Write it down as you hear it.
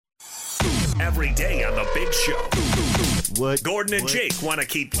every day on The Big Show. What? Gordon and Jake want to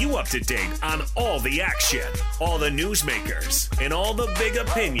keep you up to date on all the action, all the newsmakers, and all the big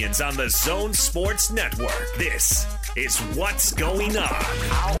opinions on the Zone Sports Network. This is What's Going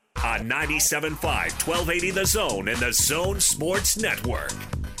On 97.5, 1280 The Zone and the Zone Sports Network.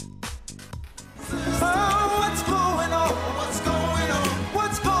 Oh, what's going on? What's going on?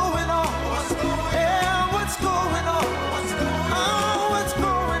 What's going on? What's going on? Yeah, what's going on? What's going on? What's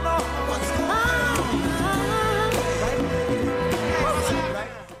going on? What's going on?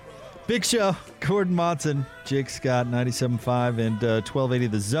 Big Show, Gordon Monson, Jake Scott, 97.5 and 1280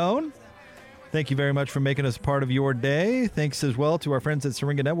 The Zone. Thank you very much for making us part of your day. Thanks as well to our friends at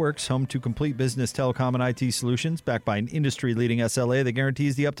Syringa Networks, home to complete business telecom and IT solutions, backed by an industry-leading SLA that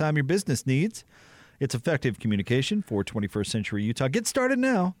guarantees the uptime your business needs. It's effective communication for 21st century Utah. Get started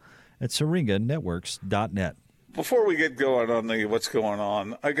now at syringanetworks.net. Before we get going on the what's going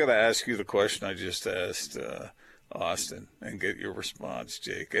on, I got to ask you the question I just asked Austin and get your response,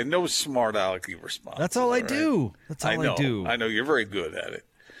 Jake. And no smart alecky response. That's all I do. That's all I do. I know you're very good at it.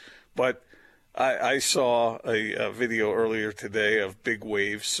 But I saw a video earlier today of big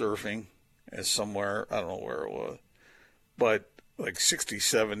wave surfing somewhere. I don't know where it was. But like 60,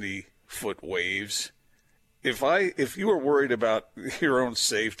 70-foot waves. If you were worried about your own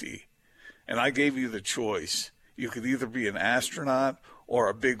safety and I gave you the choice, you could either be an astronaut or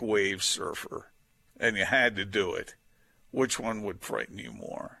a big wave surfer, and you had to do it, which one would frighten you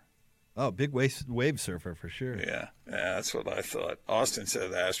more? Oh, big wave surfer for sure. Yeah, that's what I thought. Austin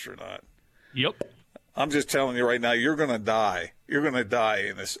said astronaut. Yep. I'm just telling you right now, you're going to die. You're going to die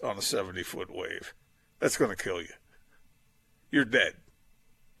on a 70-foot wave. That's going to kill you. You're dead.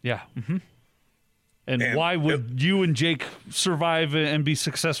 Yeah. Mm-hmm. And why would you and Jake survive and be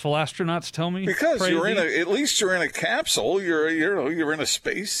successful astronauts? Tell me. Because at least you're in a capsule. You're in a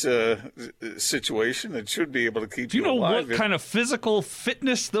space situation that should be able to keep you alive. Do you know what kind of physical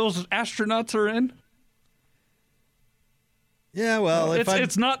fitness those astronauts are in? Yeah, well,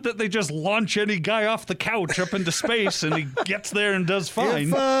 it's not that they just launch any guy off the couch up into space and he gets there and does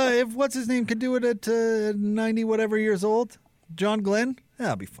fine. If what's his name could do it at 90 whatever years old, John Glenn,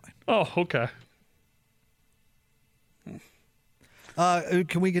 I'll be fine. Oh, okay.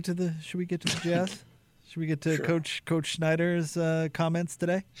 Should we get to the Jazz? Should we get to Sure. Coach Snyder's comments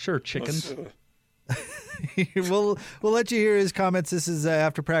today? Sure, chickens. We'll let you hear his comments. This is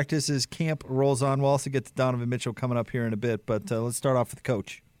after practice as camp rolls on. We'll also get to Donovan Mitchell coming up here in a bit, but let's start off with the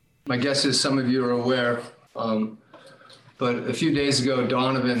coach. My guess is some of you are aware, but a few days ago,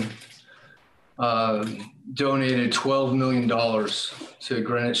 Donovan donated $12 million to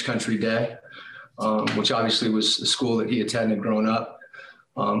Greenwich Country Day, which obviously was the school that he attended growing up.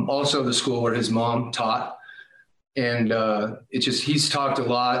 Also the school where his mom taught. And he's talked a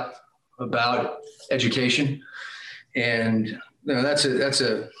lot about education, and that's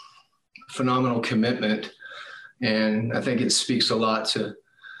a phenomenal commitment, and I think it speaks a lot to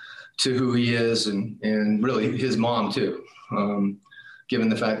who he is and really his mom too, given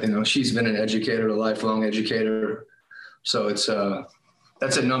the fact that she's been an educator, a lifelong educator. So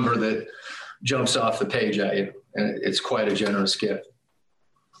that's a number that jumps off the page at you, and it's quite a generous gift.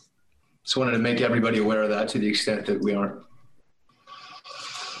 Just wanted to make everybody aware of that to the extent that we aren't.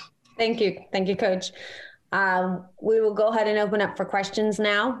 Thank you, Coach. We will go ahead and open up for questions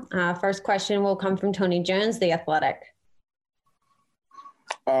now. First question will come from Tony Jones, The Athletic.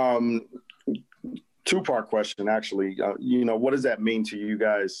 Two-part question, actually. What does that mean to you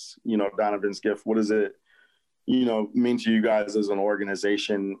guys, Donovan's gift? What does it, mean to you guys as an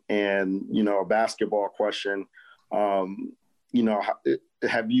organization? And, a basketball question,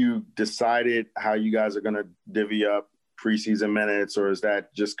 have you decided how you guys are going to divvy up preseason minutes, or is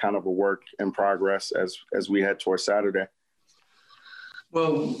that just kind of a work in progress as we head towards Saturday?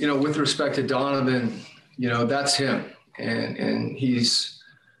 Well, with respect to Donovan, that's him, and he's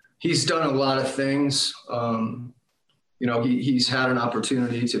done a lot of things. He's had an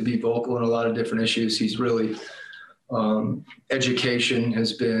opportunity to be vocal in a lot of different issues. He's really education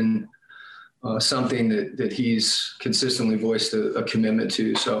has been something that he's consistently voiced a commitment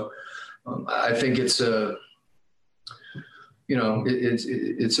to. So I think it's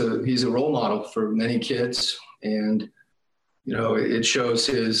he's a role model for many kids, and it shows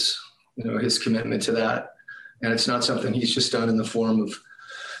his commitment to that. And it's not something he's just done in the form of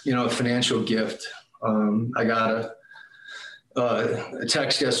a financial gift. I got a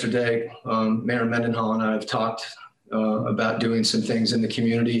text yesterday. Mayor Mendenhall and I have talked about doing some things in the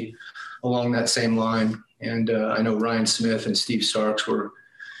community along that same line. And I know Ryan Smith and Steve Starks were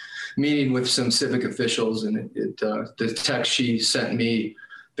meeting with some civic officials, and the text she sent me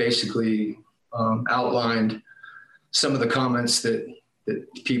basically outlined some of the comments that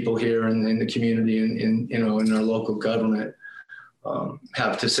people here in the community and in our local government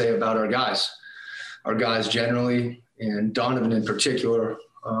have to say about our guys generally, and Donovan in particular,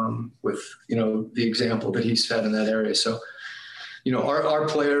 with the example that he set in that area. So, our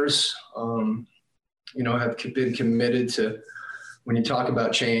players, have been committed to, when you talk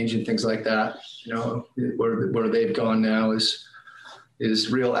about change and things like that, where they've gone now is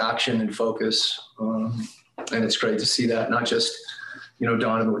real action and focus. And it's great to see that, not just,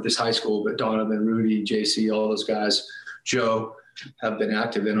 Donovan with his high school, but Donovan, Rudy, JC, all those guys, Joe, have been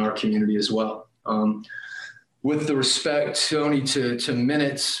active in our community as well. With the respect, Tony, to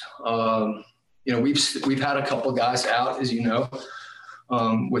minutes, we've had a couple guys out, as you know,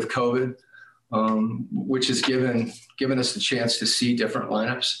 with COVID, which has given us the chance to see different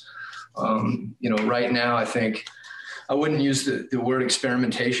lineups. Right now, I think I wouldn't use the word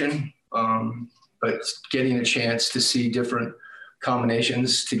experimentation, but getting a chance to see different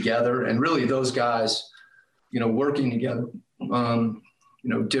combinations together, and really those guys, working together,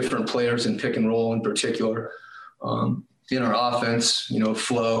 different players in pick and roll in particular, in our offense,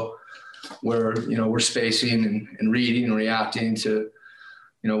 flow, where, we're spacing and reading and reacting to,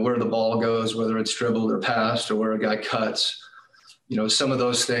 where the ball goes, whether it's dribbled or passed or where a guy cuts, some of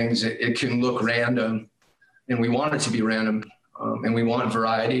those things, it can look random, and we want it to be random, and we want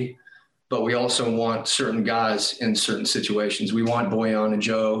variety, but we also want certain guys in certain situations. We want Boyan and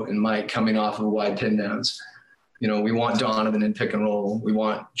Joe and Mike coming off of wide pin downs. We want Donovan in pick and roll. We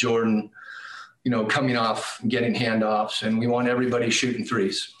want Jordan, coming off, getting handoffs, and we want everybody shooting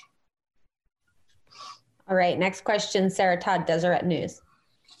threes. All right. Next question, Sarah Todd, Deseret News.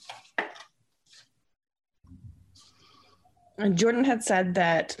 Jordan had said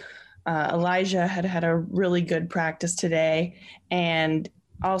that Elijah had a really good practice today, and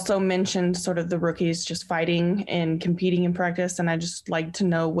also mentioned sort of the rookies just fighting and competing in practice. And I just like to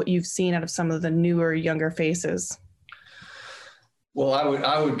know what you've seen out of some of the newer, younger faces. Well,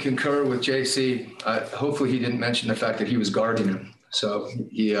 I would concur with JC. Hopefully he didn't mention the fact that he was guarding him. So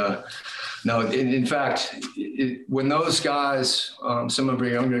in fact, when those guys, some of our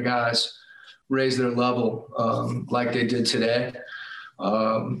younger guys, raise their level like they did today,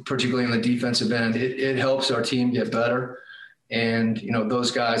 particularly in the defensive end, it helps our team get better. And,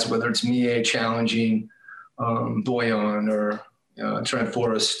 those guys, whether it's Mie challenging Boyan or Trent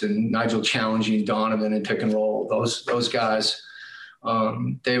Forrest and Nigel challenging Donovan in pick and roll, those guys,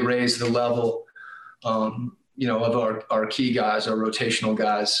 they raise the level, of our key guys, our rotational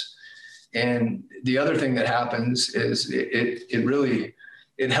guys. And the other thing that happens is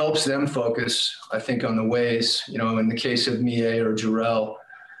it helps them focus, I think, on the ways, in the case of Mie or Jarrell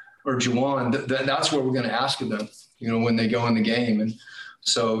or Juwan, that's what we're going to ask of them, when they go in the game. And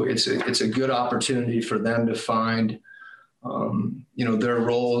so it's a good opportunity for them to find, their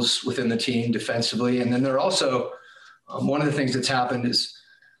roles within the team defensively. And then they're also, one of the things that's happened is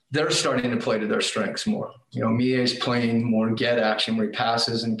they're starting to play to their strengths more. Mie's playing more get action where he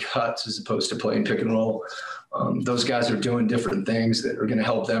passes and cuts as opposed to playing pick and roll. Those guys are doing different things that are going to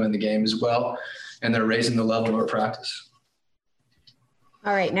help them in the game as well. And they're raising the level of our practice.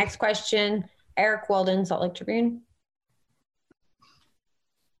 All right. Next question, Eric Weldon, Salt Lake Tribune.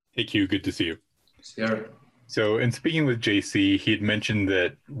 Hey, Q, good to see you. Eric. So in speaking with JC, he had mentioned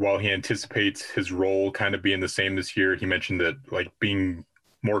that while he anticipates his role kind of being the same this year, he mentioned that being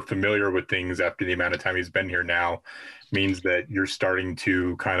more familiar with things after the amount of time he's been here now means that you're starting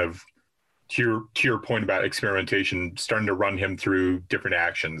to kind of, to your point about experimentation, starting to run him through different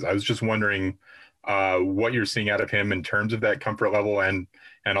actions. I was just wondering what you're seeing out of him in terms of that comfort level, and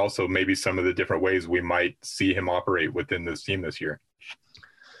also maybe some of the different ways we might see him operate within this team this year.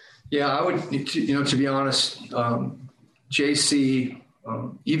 Yeah, I would, to be honest, JC,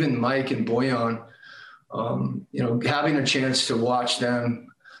 even Mike and Boyan, having a chance to watch them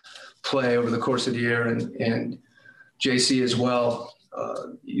play over the course of the year, and JC as well,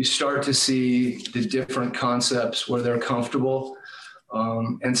 you start to see the different concepts where they're comfortable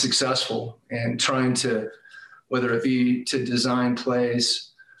and successful, and trying to, whether it be to design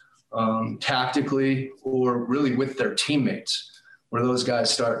plays tactically or really with their teammates, where those guys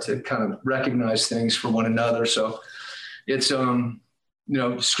start to kind of recognize things for one another. So it's,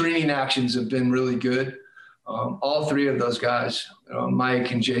 screening actions have been really good. All three of those guys,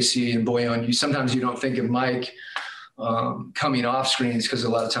 Mike and JC and Boyan, sometimes you don't think of Mike coming off screens because a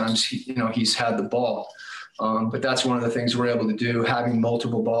lot of times, he's had the ball. But that's one of the things we're able to do, having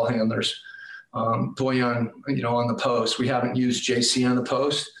multiple ball handlers. Boyan, on the post. We haven't used JC on the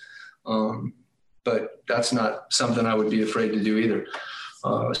post, but that's not something I would be afraid to do either.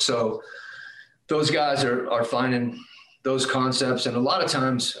 So, those guys are finding those concepts. And a lot of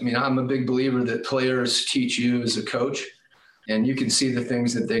times, I mean, I'm a big believer that players teach you as a coach, and you can see the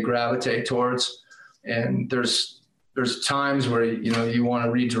things that they gravitate towards. And there's times where, you want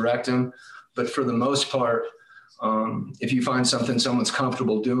to redirect them. But for the most part, if you find something someone's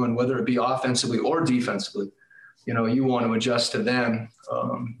comfortable doing, whether it be offensively or defensively, you want to adjust to them,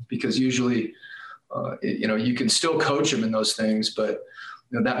 because usually, you can still coach them in those things, but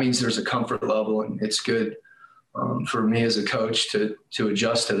that means there's a comfort level, and it's good for me as a coach to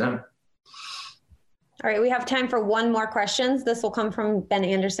adjust to them. All right, we have time for one more question. This will come from Ben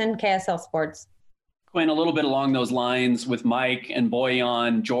Anderson, KSL Sports. Quinn, a little bit along those lines with Mike and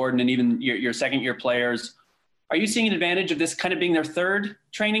Boyan, Jordan, and even your second-year players. Are you seeing an advantage of this kind of being their third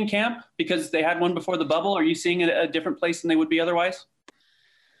training camp because they had one before the bubble? Are you seeing it at a different place than they would be otherwise?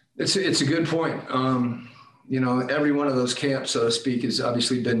 It's a good point. Every one of those camps, so to speak, has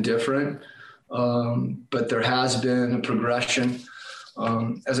obviously been different, but there has been a progression.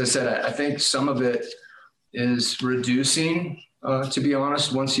 As I said, I think some of it is reducing, to be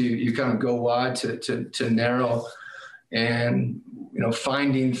honest, once you kind of go wide to narrow, and,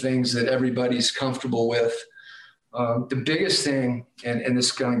 finding things that everybody's comfortable with. The biggest thing, and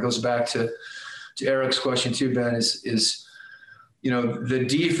this kind of goes back to Eric's question too, Ben, is the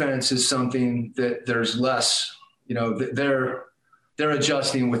defense is something that there's less, they're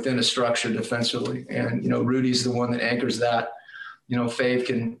adjusting within a structure defensively. And, Rudy's the one that anchors that. Fave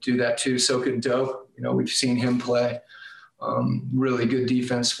can do that too. So can Dope. We've seen him play really good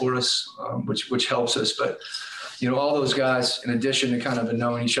defense for us, which helps us. But, all those guys, in addition to kind of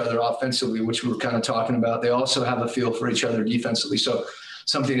knowing each other offensively, which we were kind of talking about, they also have a feel for each other defensively. So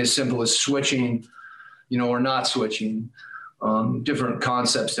something as simple as switching, or not switching, different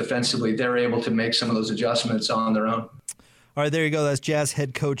concepts defensively, they're able to make some of those adjustments on their own. All right, there you go. That's Jazz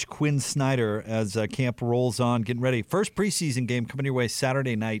head coach Quin Snyder as camp rolls on, getting ready. First preseason game coming your way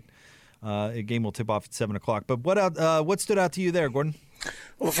Saturday night. A game will tip off at 7 o'clock. But what stood out to you there, Gordon?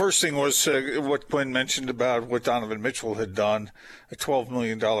 Well, the first thing was what Quinn mentioned about what Donovan Mitchell had done, a $12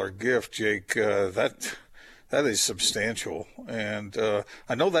 million gift, Jake. That is substantial. And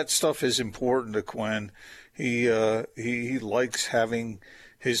I know that stuff is important to Quinn. He likes having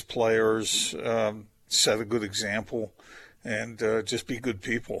his players set a good example and just be good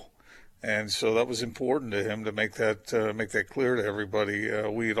people. And so that was important to him to make that clear to everybody.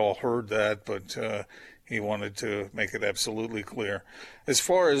 We had all heard that, but he wanted to make it absolutely clear. As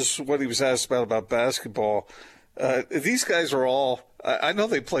far as what he was asked about basketball, these guys are all – I know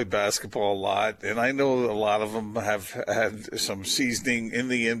they play basketball a lot, and I know a lot of them have had some seasoning in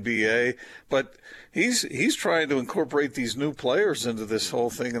the NBA, but he's trying to incorporate these new players into this whole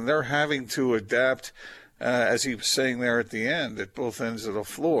thing, and they're having to adapt – as he was saying there at the end, at both ends of the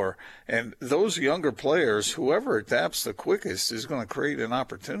floor. And those younger players, whoever adapts the quickest is going to create an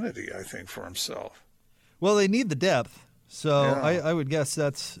opportunity, I think, for himself. Well, they need the depth. So Yeah. I would guess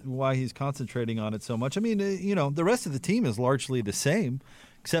that's why he's concentrating on it so much. I mean, the rest of the team is largely the same,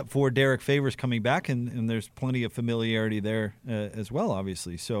 except for Derek Favors coming back, and there's plenty of familiarity there as well,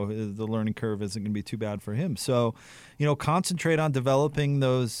 obviously. So the learning curve isn't going to be too bad for him. So, concentrate on developing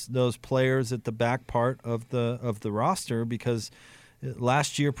those players at the back part of the roster, because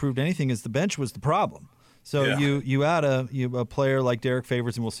last year proved anything is the bench was the problem. So you add a player like Derek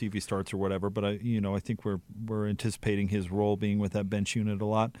Favors, and we'll see if he starts or whatever. But I think we're anticipating his role being with that bench unit a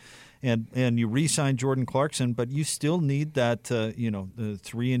lot. And you re-sign Jordan Clarkson, but you still need that the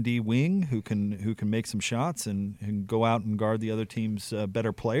 3-and-D wing who can make some shots and go out and guard the other team's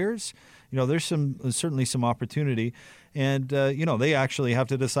better players. There's certainly some opportunity, and they actually have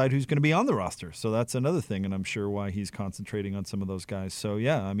to decide who's going to be on the roster. So that's another thing, and I'm sure why he's concentrating on some of those guys. So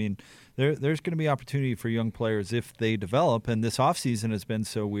yeah, I mean, there's going to be opportunity for young players if they develop. And this offseason has been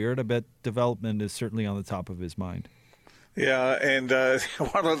so weird. I bet development is certainly on the top of his mind. Yeah, and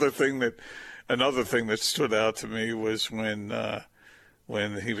another thing that stood out to me was when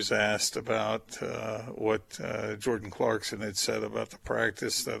he was asked about what Jordan Clarkson had said about the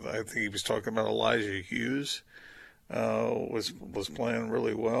practice, that I think he was talking about Elijah Hughes was playing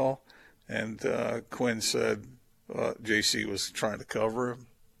really well, and Quinn said JC was trying to cover him,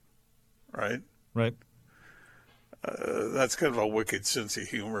 right? Right. That's kind of a wicked sense of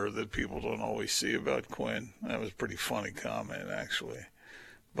humor that people don't always see about Quinn. That was a pretty funny comment, actually.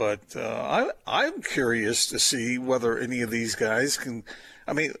 But I'm curious to see whether any of these guys can.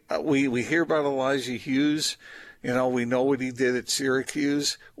 I mean, we hear about Elijah Hughes. We know what he did at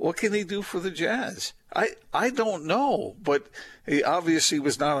Syracuse. What can he do for the Jazz? I don't know, but he obviously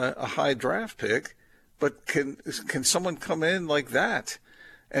was not a high draft pick. But can someone come in like that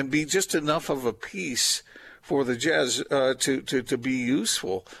and be just enough of a piece for the Jazz to be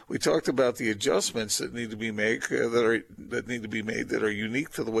useful. We talked about the adjustments that need to be made that are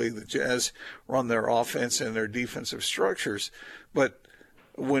unique to the way the Jazz run their offense and their defensive structures. But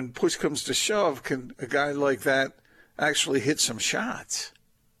when push comes to shove, can a guy like that actually hit some shots?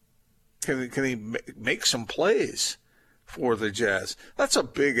 Can he make some plays for the Jazz? That's a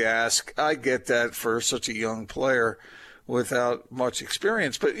big ask. I get that for such a young player without much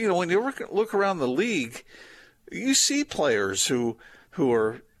experience. But, when you look around the league, you see players who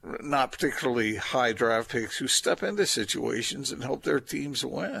are not particularly high draft picks who step into situations and help their teams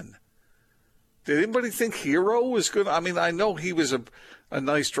win. Did anybody think Hero was going to – I know he was a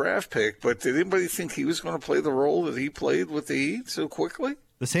nice draft pick, but did anybody think he was going to play the role that he played with the Heat so quickly?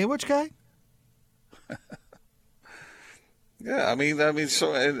 The sandwich guy? Yeah,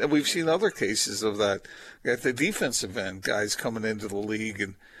 so and we've seen other cases of that. At the defensive end, guys coming into the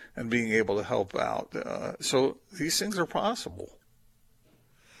league and being able to help out. So these things are possible.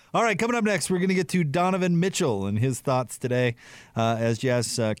 All right, coming up next, we're going to get to Donovan Mitchell and his thoughts today as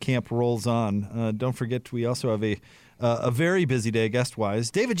Jazz camp rolls on. Don't forget, we also have a very busy day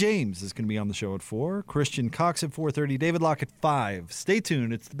guest-wise. David James is going to be on the show at 4. Christian Cox at 4:30. David Locke at 5. Stay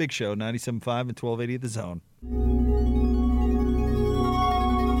tuned. It's The Big Show, 97.5 and 1280 The Zone.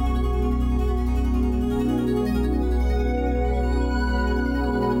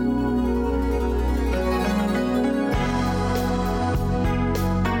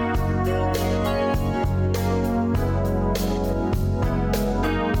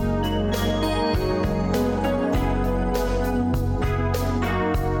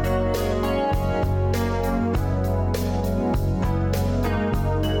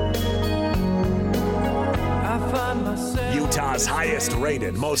 Highest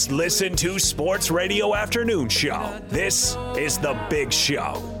rated, most listened to sports radio afternoon show. This is The Big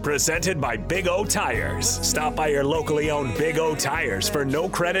Show, presented by Big O Tires. Stop by your locally owned Big O Tires for no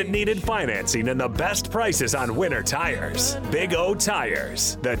credit needed financing and the best prices on winter tires. Big O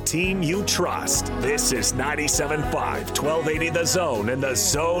Tires, the team you trust. This is 97.5, 1280 The Zone and The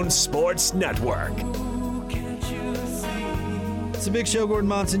Zone Sports Network. It's a Big Show. Gordon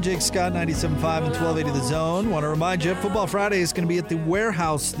Monson, Jake Scott, 97.5 and 1280 The Zone. Want to remind you, Football Friday is going to be at the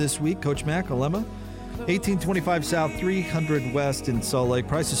Warehouse this week. Coach Mack, Alema, 1825 South, 300 West in Salt Lake.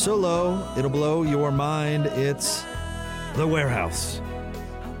 Price is so low, it'll blow your mind. It's the Warehouse.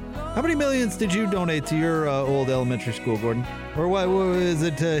 How many millions did you donate to your old elementary school, Gordon? Or what is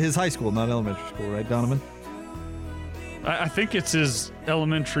it? His high school, not elementary school, right, Donovan? I think it's his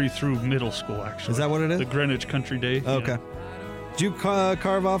elementary through middle school, actually. Is that what it is? The Greenwich Country Day. Okay. Yeah. Did you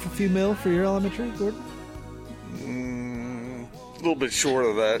carve off a few mil for your elementary, Gordon? A little bit short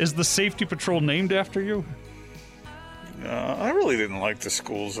of that. Is the safety patrol named after you? I really didn't like the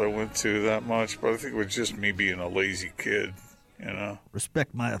schools I went to that much, but I think it was just me being a lazy kid,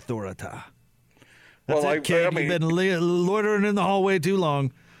 Respect my authority. That's it, kid. You've been loitering in the hallway too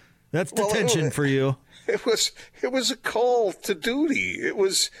long. That's detention for you. It was a call to duty. It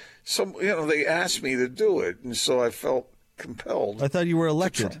was they asked me to do it, and so I felt compelled. I thought you were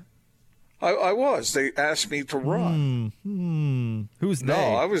elected. I was. They asked me to run. Who's they? No,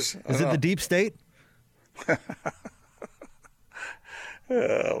 I was. Is it the deep state?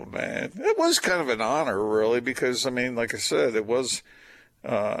 Oh, man. It was kind of an honor, really, because, like I said, it was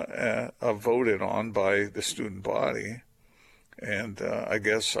voted on by the student body. And I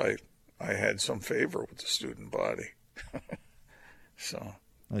guess I had some favor with the student body. So.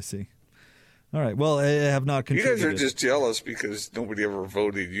 I see. All right. Well, I have not contributed. You guys are just jealous because nobody ever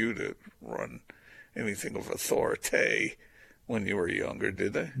voted you to run anything of authority when you were younger,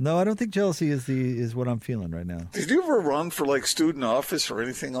 did they? No, I don't think jealousy is what I'm feeling right now. Did you ever run for student office or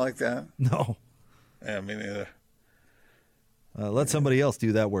anything like that? No. Yeah, me neither. Let somebody else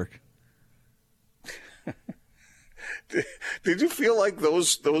do that work. Did you feel like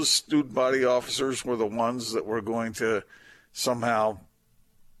those student body officers were the ones that were going to somehow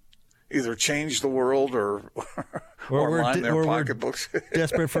either change the world or line their pocketbooks?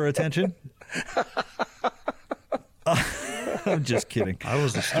 Desperate for attention? I'm just kidding. I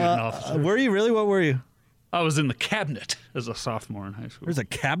was a student officer. Were you really? What were you? I was in the cabinet as a sophomore in high school. There's a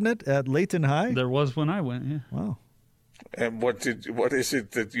cabinet at Layton High? There was when I went, yeah. Wow. And what is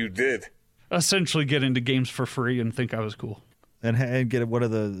it that you did? Essentially get into games for free and think I was cool. And get what are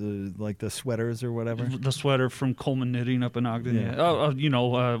the sweaters or whatever? The sweater from Coleman Knitting up in Ogden.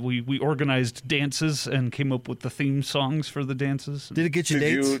 Yeah. We organized dances and came up with the theme songs for the dances. Did it get you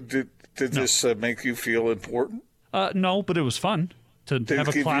dates? Did this make you feel important? No, but it was fun to have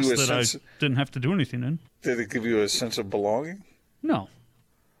a class that I didn't have to do anything in. Did it give you a sense of belonging? No.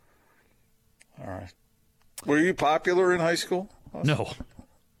 Were you popular in high school? No,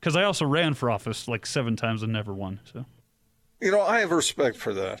 because I also ran for office like 7 times and never won. So, I have respect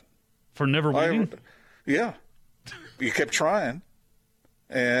for that. For never winning? Yeah. You kept trying.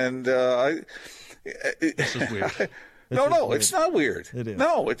 And this is weird. No, it's not weird. It is.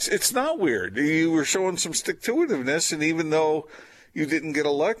 No, it's not weird. You were showing some stick-to-itiveness, and even though you didn't get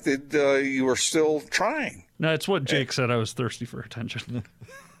elected, you were still trying. No, it's what Jake said. I was thirsty for attention.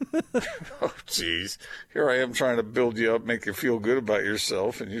 Oh, jeez. Here I am trying to build you up, make you feel good about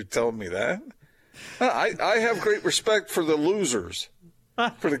yourself, and you're telling me that? I have great respect for the losers,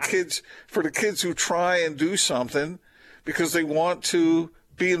 for the kids who try and do something because they want to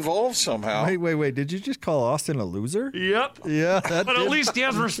be involved somehow. Wait. Did you just call Austin a loser? Yep. Yeah. But at least he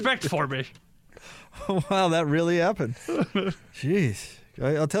has respect for me. Wow, that really happened. Jeez.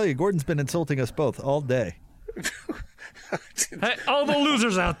 I'll tell you, Gordon's been insulting us both all day. Hey, all the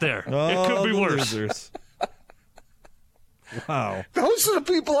losers out there. It could be worse. Losers. Wow. Those are the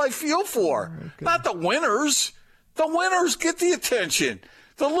people I feel for, not the winners. The winners get the attention.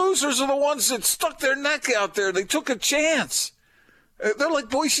 The losers are the ones that stuck their neck out there. They took a chance. They're like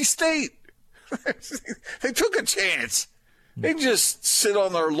Boise State. They took a chance. They just sit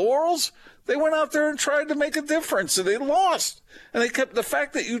on their laurels. They went out there and tried to make a difference, and they lost. And they kept the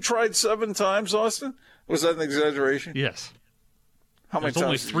fact that you tried 7 times, Austin. Was that an exaggeration? Yes. How many There's times?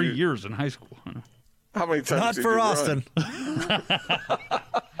 only 3 years in high school. How many times? Not did for you Austin.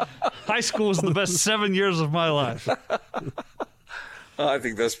 High school was the best 7 years of my life. I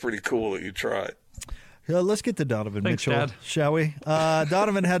think that's pretty cool that you tried. Let's get to Donovan Thanks, Mitchell, Dad. shall we?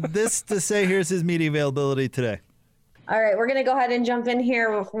 Donovan had this to say. Here's his media availability today. All right, we're going to go ahead and jump in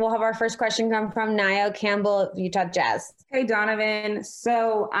here. We'll have our first question come from Niall Campbell of Utah Jazz. Hey, Donovan.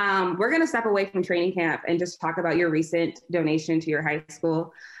 So we're going to step away from training camp and just talk about your recent donation to your high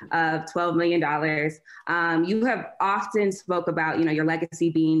school of $12 million. You have often spoke about, your legacy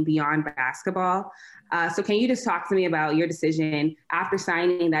being beyond basketball. So can you just talk to me about your decision after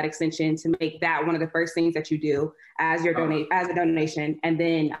signing that extension to make that one of the first things that you do as your as a donation, and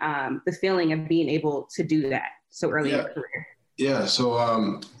then the feeling of being able to do that so early in your career? Yeah. So,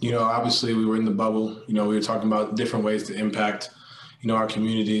 obviously we were in the bubble, we were talking about different ways to impact, our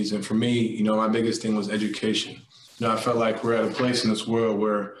communities. And for me, my biggest thing was education. I felt like we're at a place in this world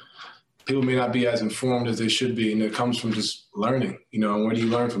where people may not be as informed as they should be. And it comes from just learning, and where do you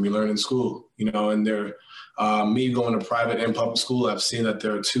learn from? You learn in school, and me going to private and public school, I've seen that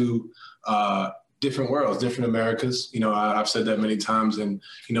there are two different worlds, different Americas. I've said that many times, and,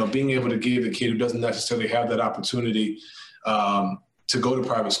 being able to give a kid who doesn't necessarily have that opportunity to go to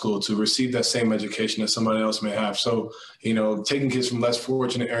private school, to receive that same education that somebody else may have. So, taking kids from less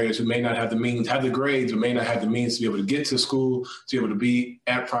fortunate areas who may not have the means, have the grades, but may not have the means to be able to get to school, to be able to be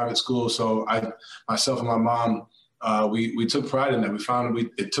at private school. So myself and my mom, we took pride in that. We found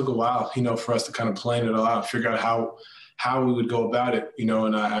it took a while, for us to kind of plan it all out, figure out how we would go about it,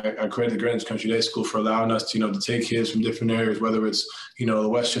 and I credit the Greenwich Country Day School for allowing us, to take kids from different areas, whether it's, the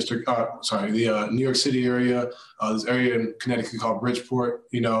Westchester, the New York City area, this area in Connecticut called Bridgeport,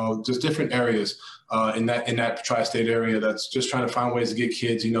 just different areas in that tri-state area that's just trying to find ways to get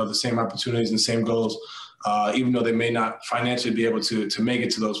kids, the same opportunities and same goals, even though they may not financially be able to make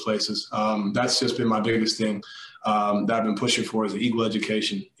it to those places. That's just been my biggest thing. That I've been pushing for is equal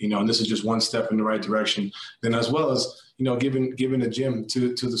education, and this is just one step in the right direction. Then as well as, giving a gym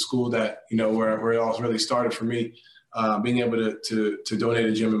to the school that, where it all really started for me, being able to donate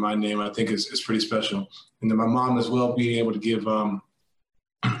a gym in my name, I think is pretty special. And then my mom as well, being able to give,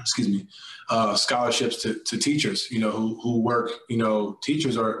 scholarships to teachers, who work,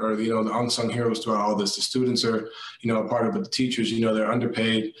 teachers are the unsung heroes throughout all this. The students are, a part of it. The teachers, they're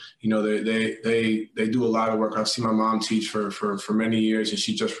underpaid, they do a lot of work. I've seen my mom teach for many years, and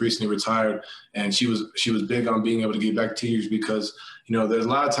she just recently retired. And she was big on being able to give back to teachers because, there's a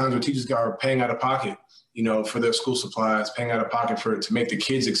lot of times where teachers are paying out of pocket, for their school supplies, paying out of pocket to make the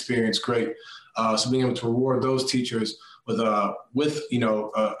kids' experience great. So being able to reward those teachers with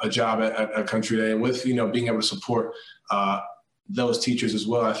a job at Country Day, and with, being able to support those teachers as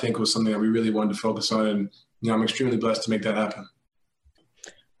well, I think was something that we really wanted to focus on. And, I'm extremely blessed to make that happen.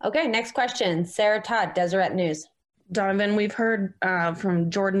 Okay, next question. Sarah Todd, Deseret News. Donovan, we've heard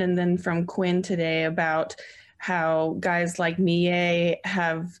from Jordan and then from Quinn today about how guys like Mie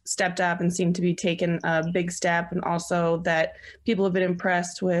have stepped up and seem to be taking a big step, and also that people have been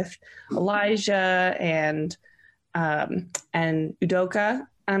impressed with Elijah and Udoka.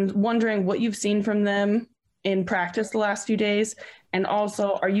 I'm wondering what you've seen from them in practice the last few days, and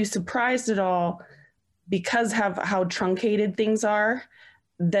also, are you surprised at all because of how truncated things are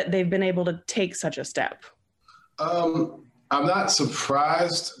that they've been able to take such a step? I'm not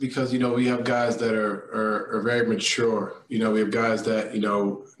surprised because, we have guys that are very mature. We have guys that,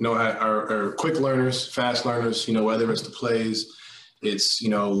 are quick learners, fast learners, whether it's the plays, it's,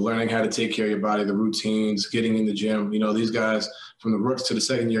 learning how to take care of your body, the routines, getting in the gym. These guys from the rooks to the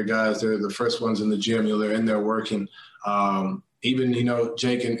second-year guys, they're the first ones in the gym. They're in there working. Even,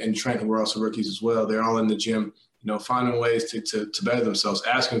 Jake and Trent, who are also rookies as well, they're all in the gym, finding ways to better themselves,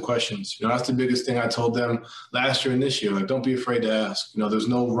 asking questions. That's the biggest thing I told them last year and this year. Like, don't be afraid to ask. There's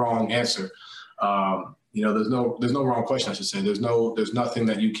no wrong answer. There's no wrong question, I should say. There's nothing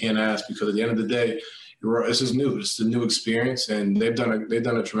that you can't ask because at the end of the day, this is new. It's a new experience, and they've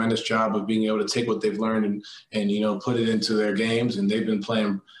done a tremendous job of being able to take what they've learned and put it into their games. And they've been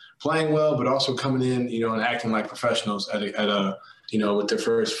playing well, but also coming in, and acting like professionals at a with their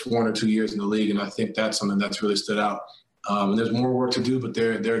first 1 or 2 years in the league. And I think that's something that's really stood out. And there's more work to do, but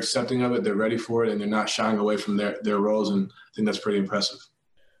they're accepting of it. They're ready for it, and they're not shying away from their roles. And I think that's pretty impressive.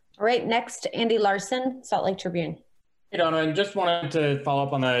 All right, next, Andy Larson, Salt Lake Tribune. Hey, Donovan, just wanted to follow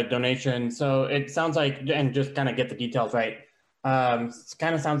up on the donation. So it sounds like, and just kind of get the details right, it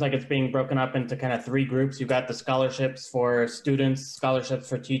kind of sounds like it's being broken up into kind of 3 groups. You've got the scholarships for students, scholarships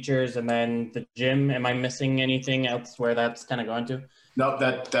for teachers, and then the gym. Am I missing anything else where that's kind of going to? No,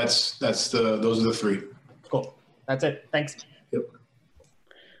 those are the 3. Cool. That's it. Thanks. Yep.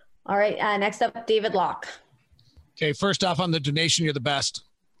 All right, next up, David Locke. Okay, first off, on the donation, you're the best.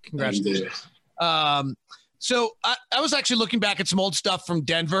 Congratulations. So I was actually looking back at some old stuff from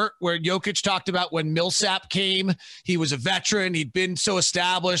Denver where Jokic talked about when Millsap came, he was a veteran. He'd been so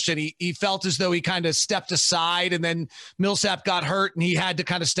established and he felt as though he kind of stepped aside, and then Millsap got hurt and he had to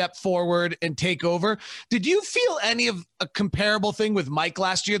kind of step forward and take over. Did you feel any of a comparable thing with Mike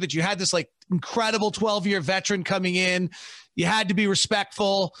last year, that you had this like incredible 12-year veteran coming in? You had to be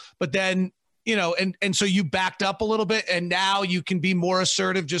respectful, but then, and so you backed up a little bit and now you can be more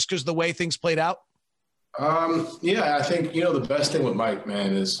assertive just because the way things played out? Yeah, I think, the best thing with Mike,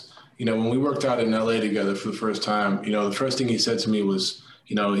 man, is, when we worked out in LA together for the first time, the first thing he said to me was,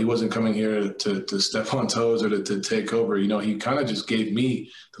 he wasn't coming here to step on toes or to take over. He kind of just gave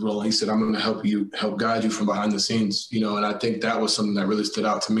me the role. He said, I'm going to help guide you from behind the scenes, and I think that was something that really stood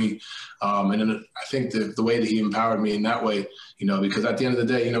out to me. And then I think the way that he empowered me in that way, because at the end of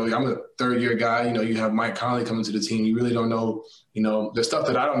the day, I'm a 3rd-year guy. You have Mike Conley coming to the team. You really don't know, there's stuff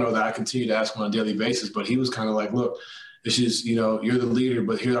that I don't know that I continue to ask him on a daily basis. But he was kind of like, look, this is, you're the leader,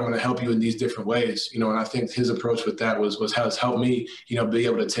 but here I'm going to help you in these different ways. And I think his approach with that has helped me, be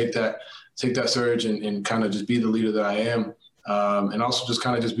able to take that surge and kind of just be the leader that I am. And also just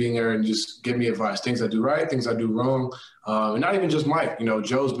kind of just being there and just give me advice, things I do right, things I do wrong. And not even just Mike,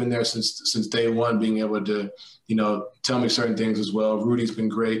 Joe's been there since day one, being able to, tell me certain things as well. Rudy's been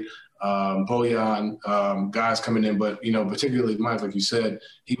great. Bojan, guys coming in, but, particularly Mike, like you said,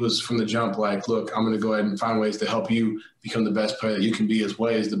 he was from the jump like, look, I'm going to go ahead and find ways to help you become the best player that you can be, as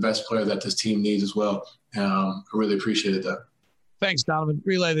well as the best player that this team needs as well. I really appreciated that. Thanks, Donovan.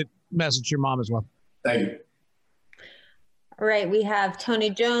 Relay the message to your mom as well. Thank you. All right, we have Tony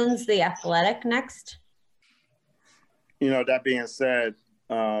Jones, The Athletic, next. That being said,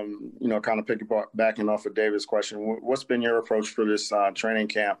 kind of backing off of David's question, what's been your approach for this training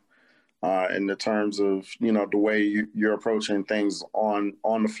camp in the terms of, the way you're approaching things on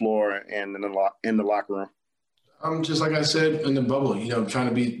the floor and in the locker room? Just like I said in the bubble, trying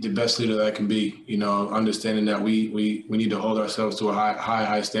to be the best leader that I can be, understanding that we need to hold ourselves to a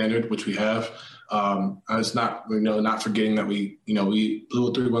high standard, which we have. It's not, not forgetting that we blew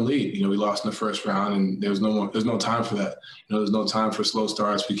a 3-1 lead. We lost in the first round, and there's no time for that. There's no time for slow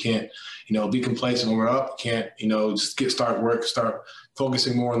starts. We can't, be complacent when we're up. Can't, just start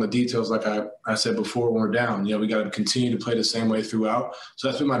focusing more on the details. Like I said before, when we're down, we got to continue to play the same way throughout. So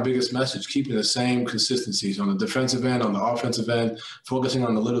that's been my biggest message, keeping the same consistencies on the defensive end, on the offensive end, focusing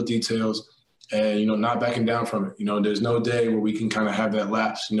on the little details. And, not backing down from it. There's no day where we can kind of have that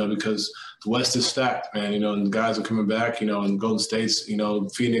lapse, because the West is stacked, man, and the guys are coming back, and Golden State's,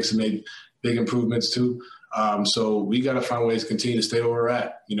 Phoenix have made big improvements too. So we got to find ways to continue to stay where we're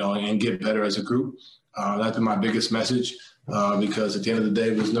at, and get better as a group. That's been my biggest message, because at the end of the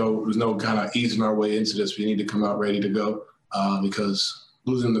day, there's no kind of easing our way into this. We need to come out ready to go, because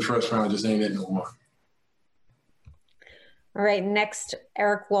losing the first round just ain't it no more. All right, next,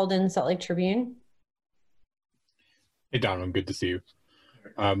 Eric Walden, Salt Lake Tribune. Hey, Donovan, good to see you.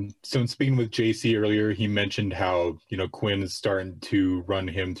 So in speaking with JC earlier, he mentioned how, Quin is starting to run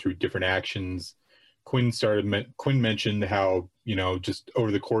him through different actions. Quin mentioned how, just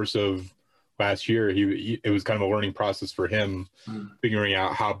over the course of last year, it was kind of a learning process for him, figuring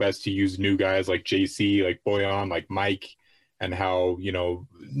out how best to use new guys like JC, like Boyan, like Mike, and how,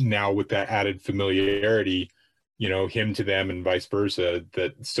 now with that added familiarity, him to them and vice versa,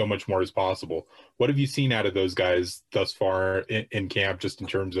 that so much more is possible. What have you seen out of those guys thus far in camp, just in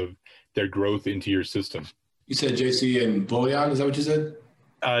terms of their growth into your system? You said JC and Boyan, is that what you said?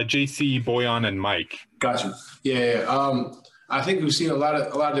 JC, Boyan, and Mike. Gotcha. Yeah. I think we've seen a lot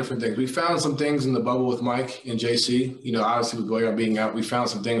of different things. We found some things in the bubble with Mike and JC. Obviously with Boyan being out, we found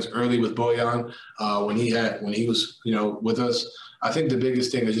some things early with Boyan when he was with us. I think the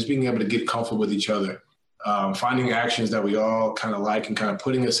biggest thing is just being able to get comfortable with each other, finding actions that we all kind of like and kind of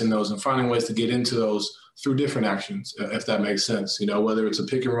putting us in those and finding ways to get into those through different actions, if that makes sense. Whether it's a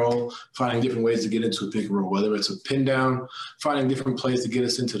pick and roll, finding different ways to get into a pick and roll, whether it's a pin down, finding different plays to get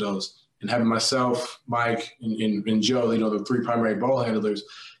us into those. And having myself, Mike, and Joe, the three primary ball handlers,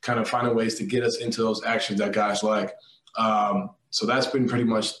 kind of finding ways to get us into those actions that guys like. So that's been pretty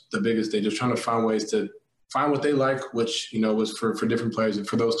much the biggest thing, just trying to find ways to find what they like, which, was for different players. And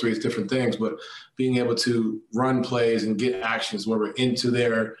for those three, it's different things. But being able to run plays and get actions where we're into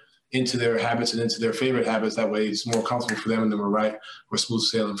their habits and into their favorite habits, that way it's more comfortable for them, and then we're smooth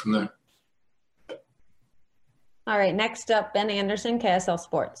sailing from there. All right, next up, Ben Anderson, KSL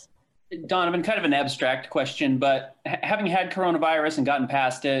Sports. Donovan, kind of an abstract question, but having had coronavirus and gotten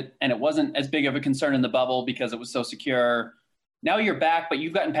past it, and it wasn't as big of a concern in the bubble because it was so secure, now you're back, but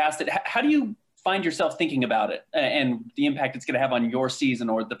you've gotten past it. How do you find yourself thinking about it and the impact it's going to have on your season,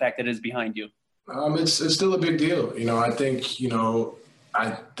 or the fact that it is behind you? It's still a big deal. I think,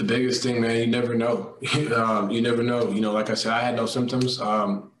 the biggest thing, man, you never know. You never know. Like I said, I had no symptoms.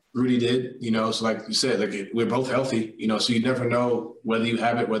 Rudy did, so like you said, like we're both healthy, so you never know whether you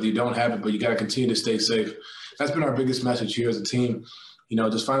have it, whether you don't have it, but you got to continue to stay safe. That's been our biggest message here as a team,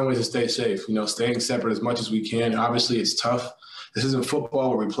 just find ways to stay safe, staying separate as much as we can. Obviously, it's tough. This isn't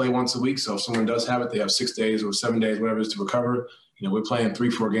football where we play once a week, so if someone does have it, they have 6 days or 7 days, whatever it is, to recover. We're playing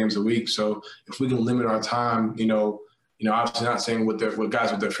 3-4 games a week, so if we can limit our time, obviously not saying with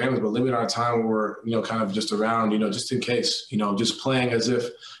guys with their families, but limit our time where we're, kind of just around, just in case, just playing as if,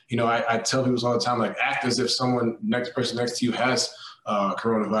 I tell people all the time, like, act as if next person next to you has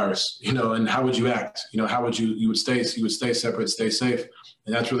coronavirus, and how would you act? How would you would stay separate, stay safe.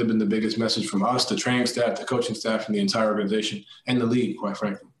 And that's really been the biggest message from us, the training staff, the coaching staff, and the entire organization, and the league, quite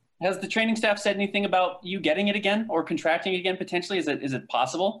frankly. Has the training staff said anything about you getting it again or contracting it again potentially? Is it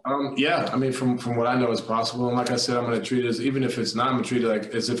possible? Yeah, I mean, from what I know, it's possible. And like I said, I'm going to treat it as, even if it's not, I'm going to treat it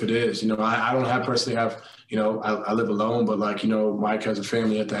like as if it is. I don't personally have, I live alone, but Mike has a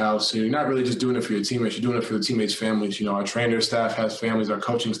family at the house. You're not really just doing it for your teammates. You're doing it for the teammates' families. Our trainer staff has families. Our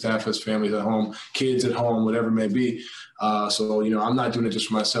coaching staff has families at home, kids at home, whatever it may be. So I'm not doing it just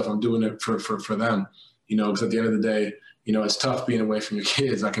for myself. I'm doing it for them, because at the end of the day, it's tough being away from your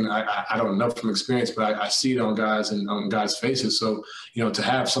kids. I don't know from experience, but I see it on guys and on guys' faces. So, to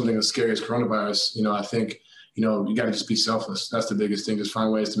have something as scary as coronavirus, I think, you got to just be selfless. That's the biggest thing. Just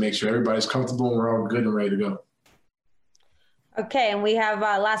find ways to make sure everybody's comfortable and we're all good and ready to go. Okay, and we have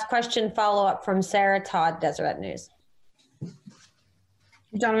a last question follow-up from Sarah Todd, Deseret News.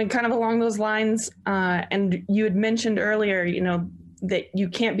 Donovan, kind of along those lines, and you had mentioned earlier, that you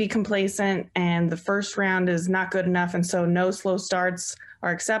can't be complacent and the first round is not good enough, and so no slow starts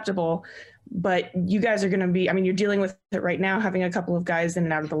are acceptable. But you guys are going to be, you're dealing with it right now, having a couple of guys in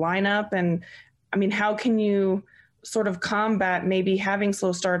and out of the lineup. And how can you sort of combat maybe having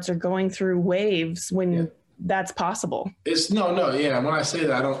slow starts or going through waves when that's possible? Yeah. When I say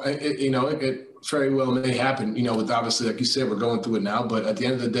that, it very well may happen, with obviously, like you said, we're going through it now, but at the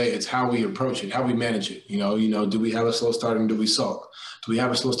end of the day, it's how we approach it, how we manage it. Do we have a slow start and do we sulk? Do we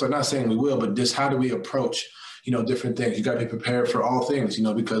have a slow start? Not saying we will, but just how do we approach, different things? You got to be prepared for all things,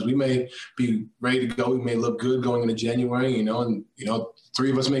 because we may be ready to go. We may look good going into January, and, three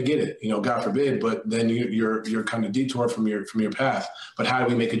of us may get it, God forbid, but then you're kind of detoured from your path. But how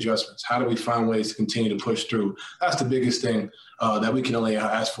do we make adjustments? How do we find ways to continue to push through? That's the biggest thing that we can only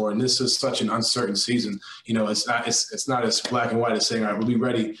ask for. And this is such an uncertain season. It's not as black and white as saying, all right, we'll be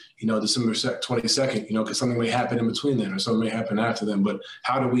ready, December 22nd, because something may happen in between then or something may happen after then. But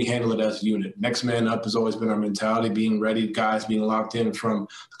how do we handle it as a unit? Next man up has always been our mentality, being ready, guys being locked in from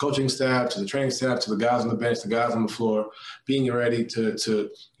the coaching staff to the training staff to the guys on the bench, the guys on the floor, being ready to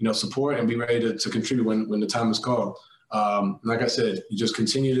support and be ready to contribute when the time is called. Like I said, you just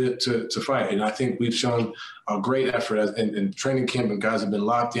continue to fight. And I think we've shown a great effort in training camp, and guys have been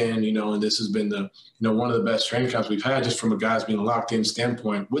locked in, and this has been one of the best training camps we've had, just from a guys being locked in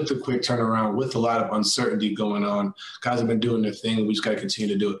standpoint, with the quick turnaround, with a lot of uncertainty going on. Guys have been doing their thing, and we just got to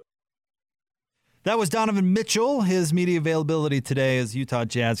continue to do it. That was Donovan Mitchell. His media availability today as Utah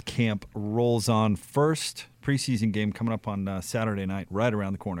Jazz camp rolls on. First preseason game coming up on Saturday night, right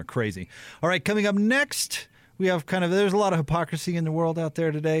around the corner. Crazy. All right, coming up next, we have there's a lot of hypocrisy in the world out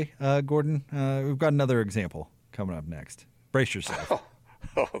there today, Gordon. We've got another example coming up next. Brace yourself.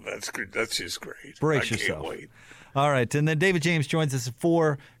 Oh, that's good. That's just great. Brace yourself. Wait. All right, and then David James joins us at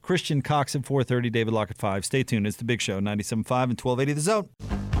 4, Christian Cox at 4:30, David Locke at 5. Stay tuned. It's The Big Show, 97.5 and 1280 The Zone.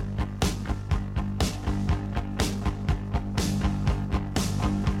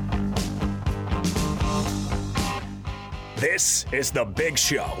 This is The Big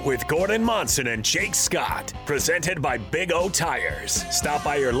Show with Gordon Monson and Jake Scott, presented by Big O Tires. Stop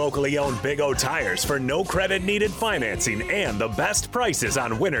by your locally owned Big O Tires for no credit needed financing and the best prices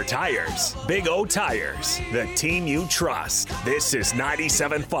on winter tires. Big O Tires, the team you trust. This is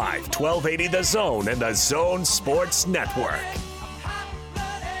 97.5, 1280 The Zone and the Zone Sports Network.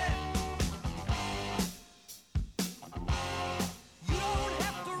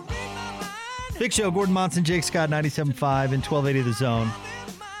 Big Show, Gordon Monson, Jake Scott, 97.5 and 1280 The Zone.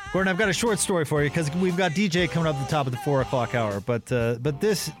 Gordon, I've got a short story for you because we've got DJ coming up at the top of the 4 o'clock hour. But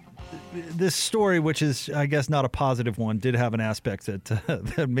this story, which is, I guess, not a positive one, did have an aspect that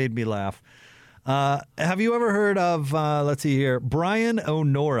that made me laugh. Have you ever heard of, let's see here, Brian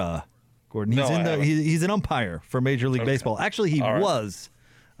O'Nora? Gordon, he's an umpire for Major League Baseball. Actually, he was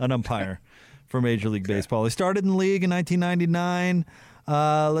an umpire for Major League Baseball. He started in the league in 1999.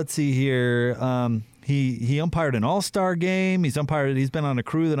 Let's see here. He umpired an All-Star game. He's been on a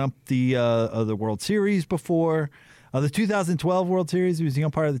crew that umped the World Series before. The 2012 World Series. He was the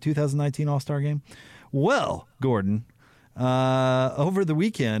umpire of the 2019 All-Star game. Well, Gordon, over the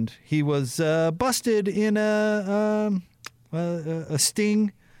weekend, he was busted in a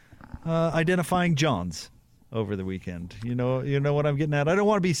sting identifying Johns over the weekend. You know what I'm getting at. I don't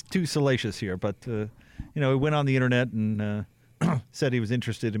want to be too salacious here, but he went on the internet and said he was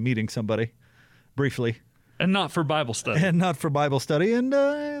interested in meeting somebody briefly. And not for Bible study. And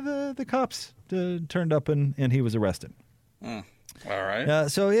the cops turned up and he was arrested. All right.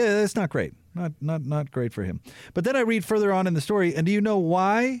 So, yeah, it's not great. Not great for him. But then I read further on in the story, and do you know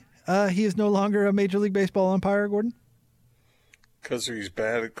why he is no longer a Major League Baseball umpire, Gordon? Because he's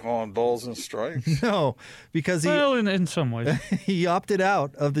bad at calling balls and strikes? No, because in some ways. He opted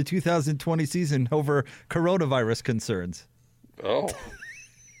out of the 2020 season over coronavirus concerns. Oh.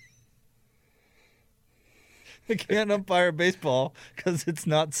 I can't umpire baseball because it's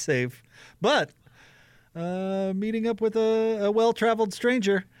not safe. But meeting up with a well-traveled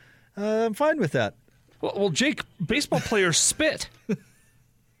stranger, I'm fine with that. Well, Jake, baseball players spit.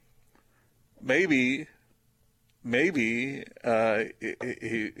 Maybe he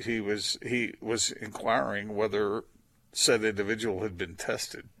was inquiring whether said individual had been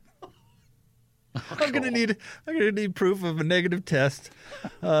tested. I'm gonna need proof of a negative test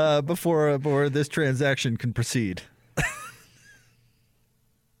before this transaction can proceed.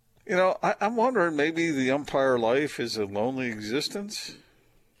 I'm wondering, maybe the umpire life is a lonely existence.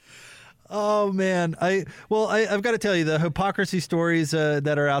 Oh man, I've got to tell you, the hypocrisy stories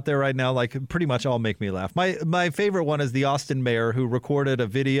that are out there right now, like, pretty much all make me laugh. My favorite one is the Austin mayor who recorded a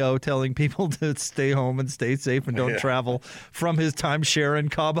video telling people to stay home and stay safe and don't travel from his timeshare in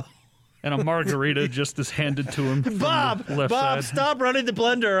Cabo. And a margarita just is handed to him. Bob, stop running the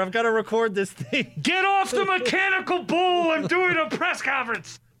blender. I've got to record this thing. Get off the mechanical bull. I'm doing a press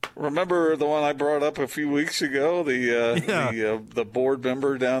conference. Remember the one I brought up a few weeks ago, the board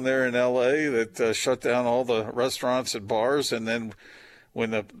member down there in L.A. that shut down all the restaurants and bars, and then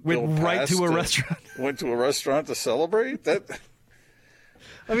when the bill passed, went to a restaurant to celebrate?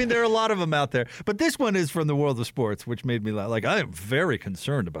 I mean, there are a lot of them out there. But this one is from the world of sports, which made me laugh. Like, I am very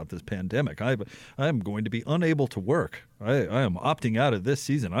concerned about this pandemic. I am going to be unable to work. I am opting out of this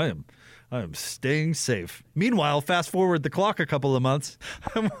season. I am staying safe. Meanwhile, fast forward the clock a couple of months.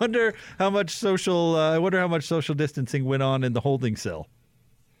 I wonder how much social distancing went on in the holding cell.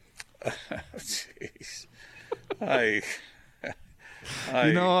 Jeez.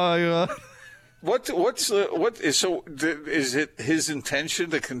 Is it his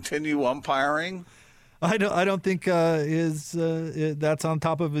intention to continue umpiring? I don't think that's on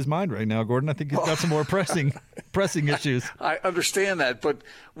top of his mind right now, Gordon. I think he's got some more pressing issues. I understand that, but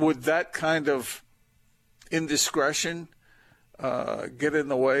would that kind of indiscretion get in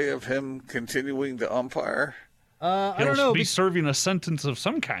the way of him continuing to umpire? I don't know. Be serving a sentence of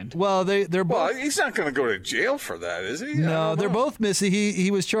some kind. Well, they're both. Well, he's not going to go to jail for that, is he? No, they're both missing.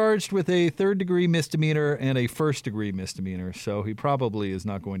 He was charged with a 3rd-degree misdemeanor and a 1st-degree misdemeanor, so he probably is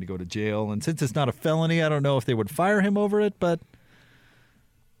not going to go to jail. And since it's not a felony, I don't know if they would fire him over it, but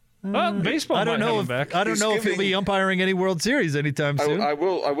Baseball. I don't might know have if him back. I don't know if he'll be umpiring any World Series anytime soon. I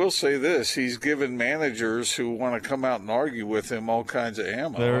will say this: he's given managers who want to come out and argue with him all kinds of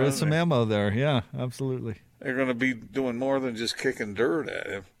ammo. There is some ammo there. Yeah, absolutely. They're going to be doing more than just kicking dirt at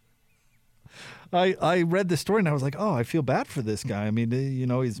him. I read the story and I was like, oh, I feel bad for this guy. I mean,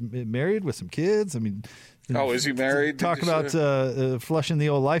 he's married with some kids. I mean, is he married? Talk about flushing the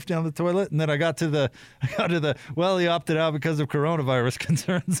old life down the toilet, and then I got to the well, he opted out because of coronavirus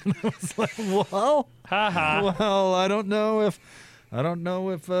concerns, and I was like, well, well, I don't know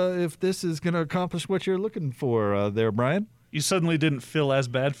if this is going to accomplish what you're looking for there, Brian. You suddenly didn't feel as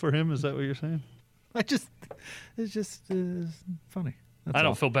bad for him. Is that what you're saying? It's just funny. That's I don't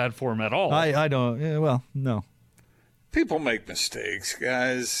all. feel bad for him at all. I don't. Yeah, well, no. People make mistakes,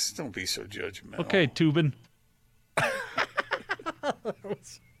 guys. Don't be so judgmental. Okay, Tubin.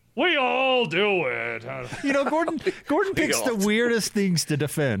 We all do it. Gordon picks the weirdest things to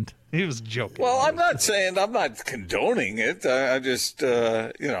defend. He was joking. Well, I'm not condoning it. I just,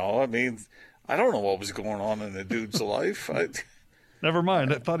 I mean, I don't know what was going on in the dude's life. Never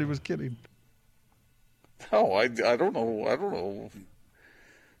mind. I thought he was kidding. No, I don't know. I don't know.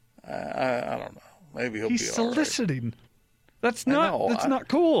 I don't know. Maybe he'll be all right. He's soliciting. That's not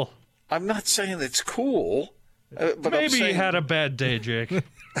cool. I'm not saying it's cool. But maybe he had a bad day, Jake.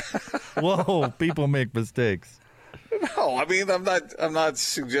 Whoa, people make mistakes. No, I mean, I'm not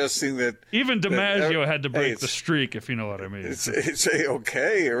suggesting that. Even DiMaggio had to break the streak, if you know what I mean. It's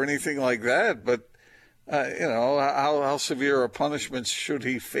okay or anything like that, but how severe a punishment should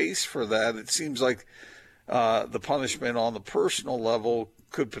he face for that? It seems like the punishment on the personal level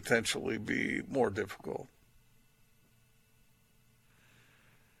could potentially be more difficult.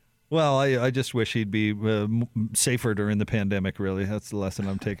 Well, I just wish he'd be safer during the pandemic, really. That's the lesson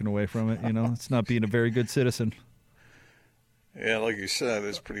I'm taking away from it. It's not being a very good citizen. Yeah, like you said,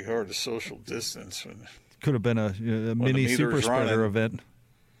 it's pretty hard to social distance. Could have been a mini super spreader event.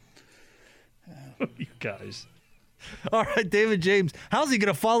 You guys. All right, David James. How's he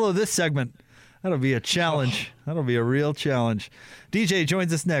going to follow this segment? That'll be a challenge. That'll be a real challenge. DJ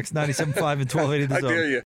joins us next, 97.5 and 1280 The Zone. I dare you.